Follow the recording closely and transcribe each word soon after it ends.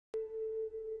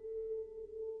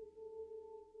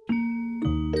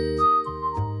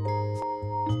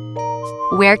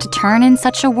Where to turn in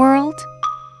such a world?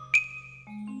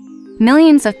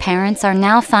 Millions of parents are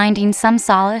now finding some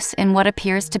solace in what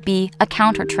appears to be a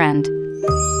counter-trend.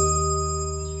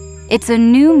 It's a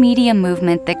new media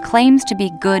movement that claims to be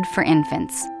good for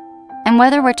infants. And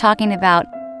whether we're talking about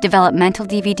developmental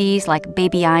DVDs like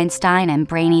Baby Einstein and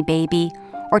Brainy Baby,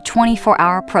 or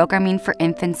 24-hour programming for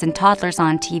infants and toddlers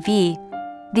on TV,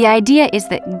 the idea is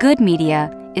that good media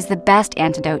is the best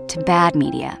antidote to bad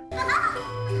media.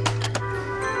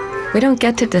 We don't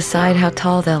get to decide how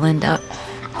tall they'll end up,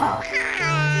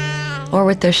 or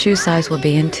what their shoe size will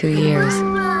be in 2 years.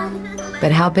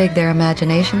 But how big their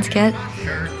imaginations get?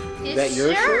 Is that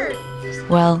your shirt?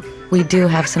 Well, we do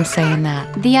have some say in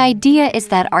that. The idea is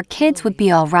that our kids would be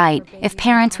all right if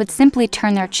parents would simply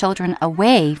turn their children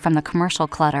away from the commercial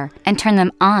clutter and turn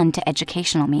them on to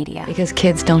educational media. Because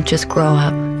kids don't just grow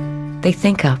up, they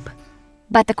think up.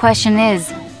 But the question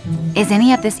is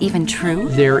any of this even true?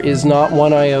 There is not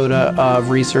one iota of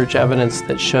research evidence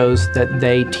that shows that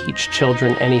they teach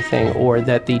children anything, or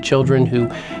that the children who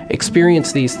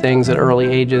experience these things at early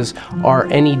ages are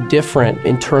any different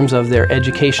in terms of their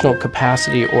educational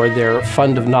capacity or their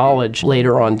fund of knowledge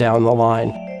later on down the line.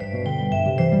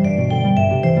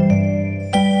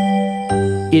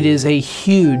 It is a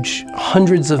huge,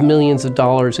 hundreds of millions of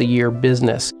dollars a year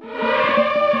business.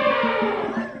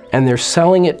 And they're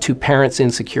selling it to parents'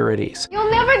 insecurities. You'll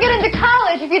never get into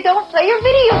college if you don't play your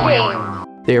video game.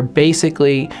 They're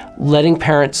basically letting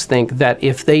parents think that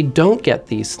if they don't get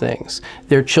these things,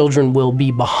 their children will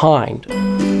be behind.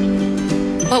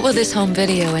 What will this home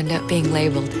video end up being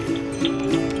labeled?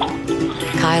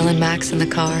 Kyle and Max in the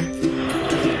car?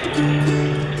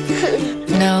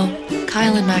 No,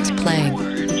 Kyle and Max playing.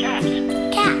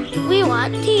 Cat, we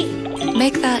want tea.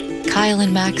 Make that Kyle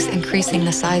and Max increasing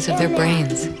the size of their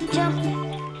brains.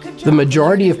 The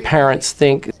majority of parents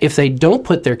think if they don't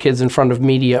put their kids in front of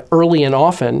media early and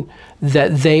often,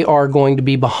 that they are going to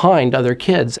be behind other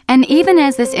kids. And even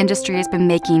as this industry has been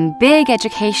making big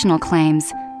educational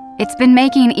claims, it's been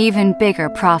making even bigger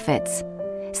profits.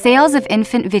 Sales of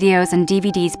infant videos and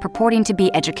DVDs purporting to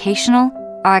be educational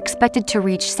are expected to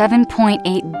reach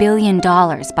 $7.8 billion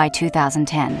by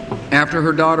 2010. After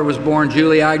her daughter was born,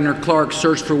 Julie Eigner Clark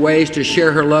searched for ways to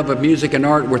share her love of music and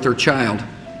art with her child.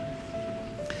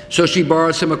 So she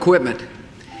borrowed some equipment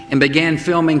and began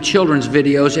filming children's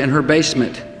videos in her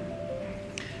basement.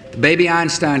 The Baby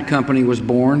Einstein Company was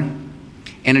born,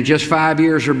 and in just 5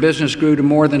 years, her business grew to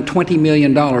more than $20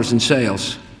 million in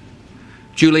sales.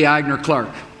 Julie Eigner Clark.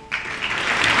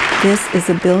 This is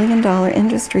a billion-dollar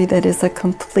industry that is a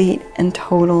complete and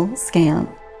total scam.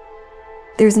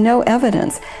 There's no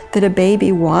evidence that a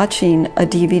baby watching a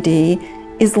DVD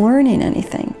is learning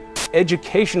anything.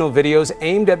 Educational videos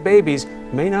aimed at babies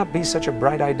may not be such a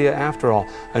bright idea after all.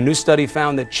 A new study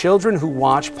found that children who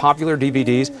watch popular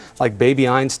DVDs like Baby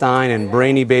Einstein and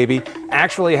Brainy Baby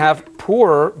actually have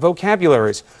poorer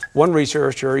vocabularies. One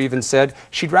researcher even said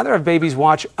she'd rather have babies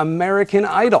watch American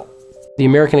Idol. The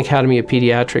American Academy of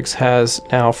Pediatrics has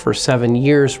now for 7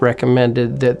 years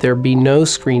recommended that there be no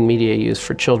screen media use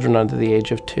for children under the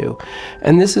age of 2.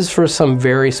 And this is for some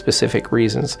very specific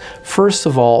reasons. First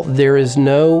of all, there is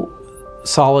no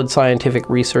solid scientific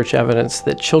research evidence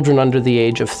that children under the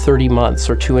age of 30 months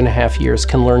or 2.5 years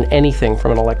can learn anything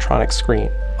from an electronic screen.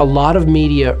 A lot of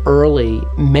media early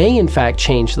may in fact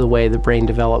change the way the brain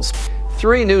develops.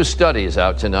 3 new studies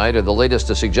out tonight are the latest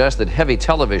to suggest that heavy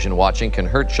television watching can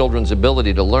hurt children's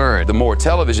ability to learn. The more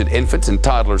television infants and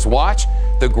toddlers watch,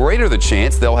 the greater the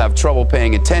chance they'll have trouble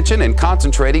paying attention and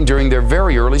concentrating during their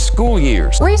very early school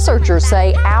years. Researchers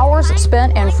say hours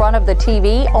spent in front of the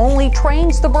TV only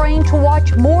trains the brain to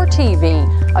watch more TV.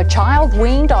 A child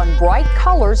weaned on bright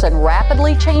colors and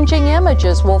rapidly changing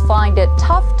images will find it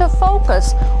tough to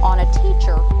focus on a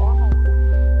teacher.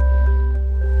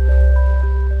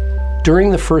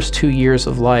 During the first 2 years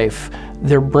of life,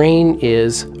 their brain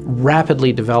is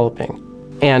rapidly developing.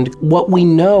 And what we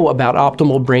know about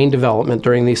optimal brain development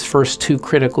during these first 2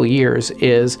 critical years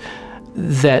is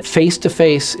that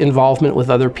face-to-face involvement with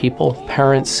other people,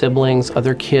 parents, siblings,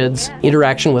 other kids,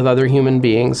 interaction with other human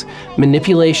beings,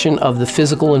 manipulation of the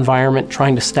physical environment,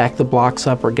 trying to stack the blocks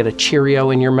up or get a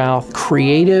Cheerio in your mouth,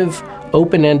 creative,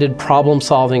 open-ended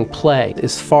problem-solving play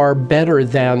is far better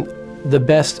than the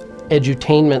best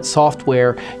edutainment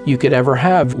software you could ever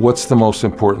have. What's the most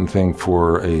important thing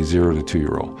for a 0 to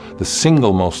 2-year-old? The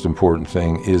single most important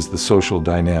thing is the social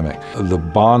dynamic, the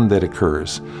bond that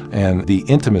occurs, and the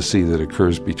intimacy that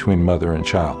occurs between mother and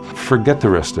child. Forget the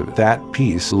rest of it. That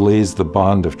piece lays the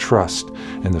bond of trust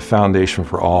and the foundation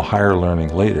for all higher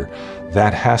learning later.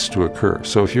 That has to occur.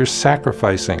 So if you're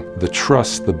sacrificing the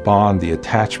trust, the bond, the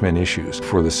attachment issues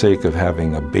for the sake of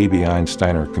having a baby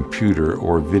Einstein or computer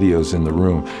or videos in the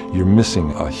room, you're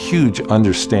missing a huge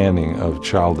understanding of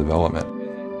child development.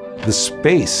 The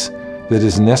space that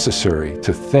is necessary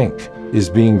to think is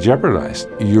being jeopardized.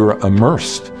 You're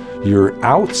immersed. You're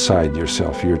outside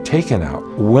yourself. You're taken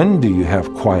out. When do you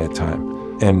have quiet time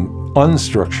and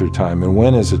unstructured time? And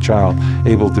when is a child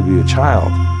able to be a child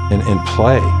and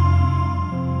play?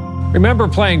 Remember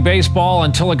playing baseball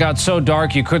until it got so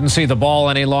dark you couldn't see the ball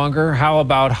any longer? How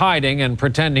about hiding and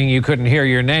pretending you couldn't hear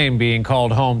your name being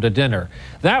called home to dinner?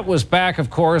 That was back, of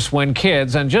course, when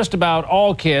kids, and just about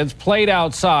all kids, played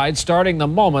outside starting the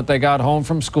moment they got home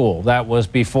from school. That was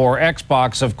before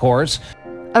Xbox, of course.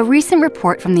 A recent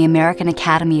report from the American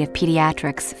Academy of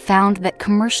Pediatrics found that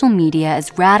commercial media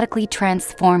is radically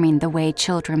transforming the way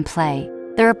children play.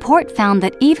 The report found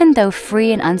that even though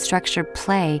free and unstructured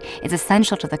play is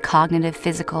essential to the cognitive,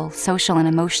 physical, social, and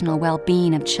emotional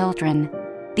well-being of children,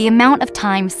 the amount of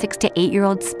time 6 to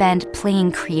 8-year-olds spend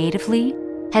playing creatively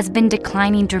has been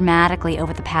declining dramatically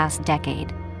over the past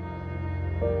decade.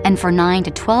 And for 9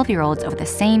 to 12-year-olds over the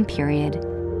same period,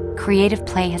 creative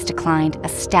play has declined a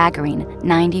staggering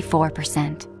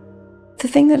 94%. The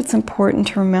thing that it's important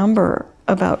to remember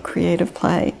about creative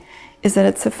play is that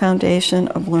it's a foundation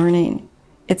of learning.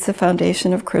 It's a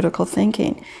foundation of critical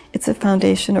thinking. It's a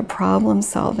foundation of problem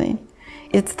solving.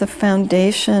 It's the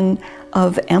foundation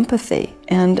of empathy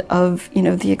and of,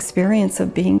 the experience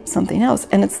of being something else.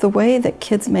 And it's the way that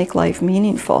kids make life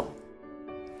meaningful.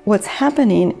 What's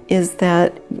happening is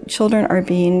that children are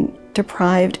being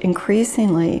deprived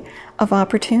increasingly of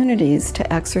opportunities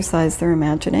to exercise their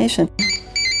imagination.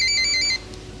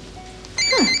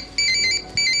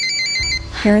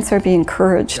 Parents are being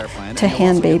encouraged to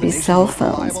hand babies cell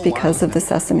phones because of the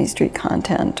Sesame Street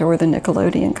content or the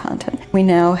Nickelodeon content. We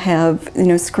now have,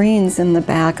 screens in the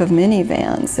back of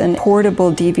minivans and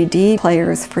portable DVD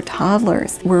players for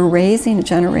toddlers. We're raising a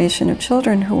generation of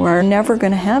children who are never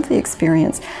going to have the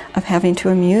experience of having to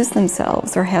amuse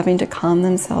themselves or having to calm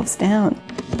themselves down.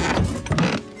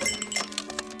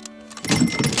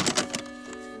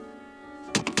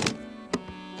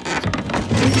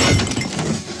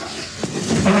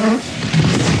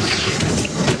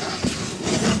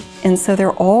 And so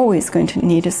they're always going to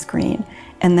need a screen,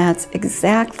 and that's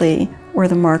exactly where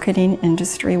the marketing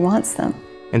industry wants them.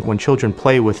 And when children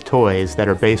play with toys that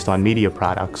are based on media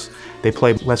products, they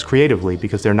play less creatively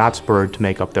because they're not spurred to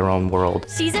make up their own world.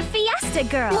 She's a fiesta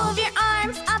girl. Move your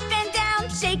arms up and down,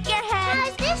 shake your head.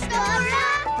 How's this, Dora?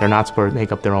 They're not spurred to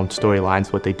make up their own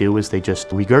storylines. What they do is they just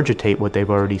regurgitate what they've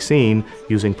already seen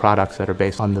using products that are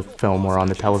based on the film or on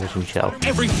the television show.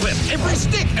 Every flip, every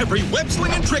stick, every web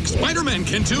sling and trick Spider-Man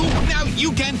can do, now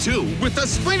you can too with the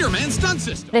Spider-Man stunt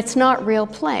system. It's not real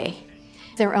play.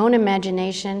 Their own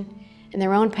imagination and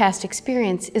their own past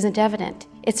experience isn't evident.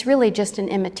 It's really just an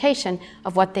imitation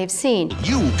of what they've seen.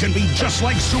 You can be just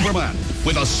like Superman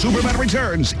with a Superman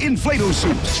Returns inflatable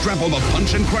suit. Strap on the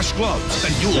punch and crush gloves,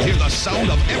 then you'll hear the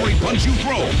sound of every punch you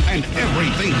throw and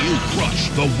everything you crush.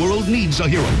 The world needs a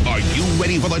hero. Are you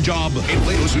ready for the job?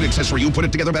 Inflatable suit accessory, you put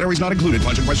it together, batteries not included.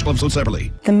 Punch and crush gloves sold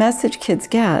separately. The message kids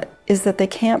get is that they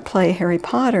can't play Harry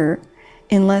Potter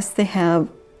unless they have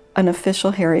an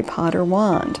official Harry Potter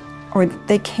wand. Or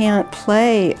they can't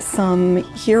play some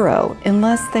hero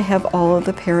unless they have all of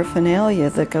the paraphernalia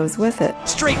that goes with it.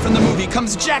 Straight from the movie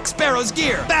comes Jack Sparrow's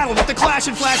gear. Battle with the Clash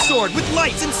and Flash sword with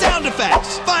lights and sound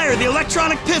effects. Fire the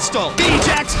electronic pistol. Be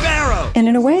Jack Sparrow. And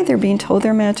in a way, they're being told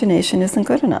their imagination isn't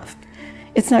good enough.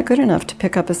 It's not good enough to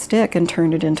pick up a stick and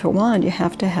turn it into a wand. You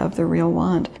have to have the real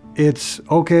wand. It's,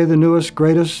 okay, the newest,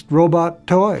 greatest robot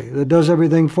toy that does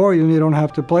everything for you and you don't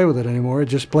have to play with it anymore. It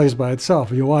just plays by itself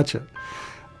and you watch it.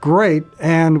 Great,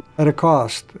 and at a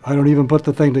cost. I don't even put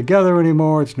the thing together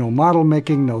anymore. It's no model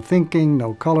making, no thinking,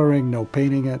 no coloring, no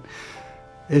painting it.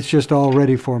 It's just all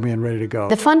ready for me and ready to go.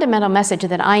 The fundamental message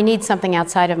that I need something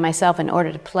outside of myself in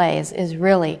order to play is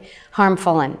really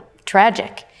harmful and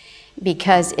tragic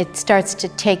because it starts to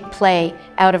take play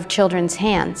out of children's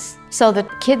hands. So the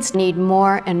kids need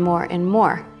more and more and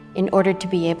more in order to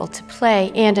be able to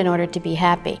play and in order to be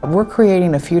happy. We're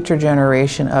creating a future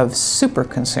generation of super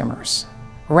consumers.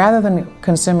 Rather than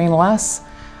consuming less,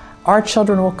 our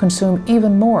children will consume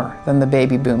even more than the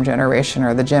baby boom generation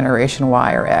or the generation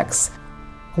Y or X.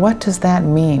 What does that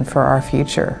mean for our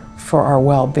future, for our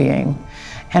well-being,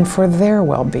 and for their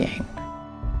well-being?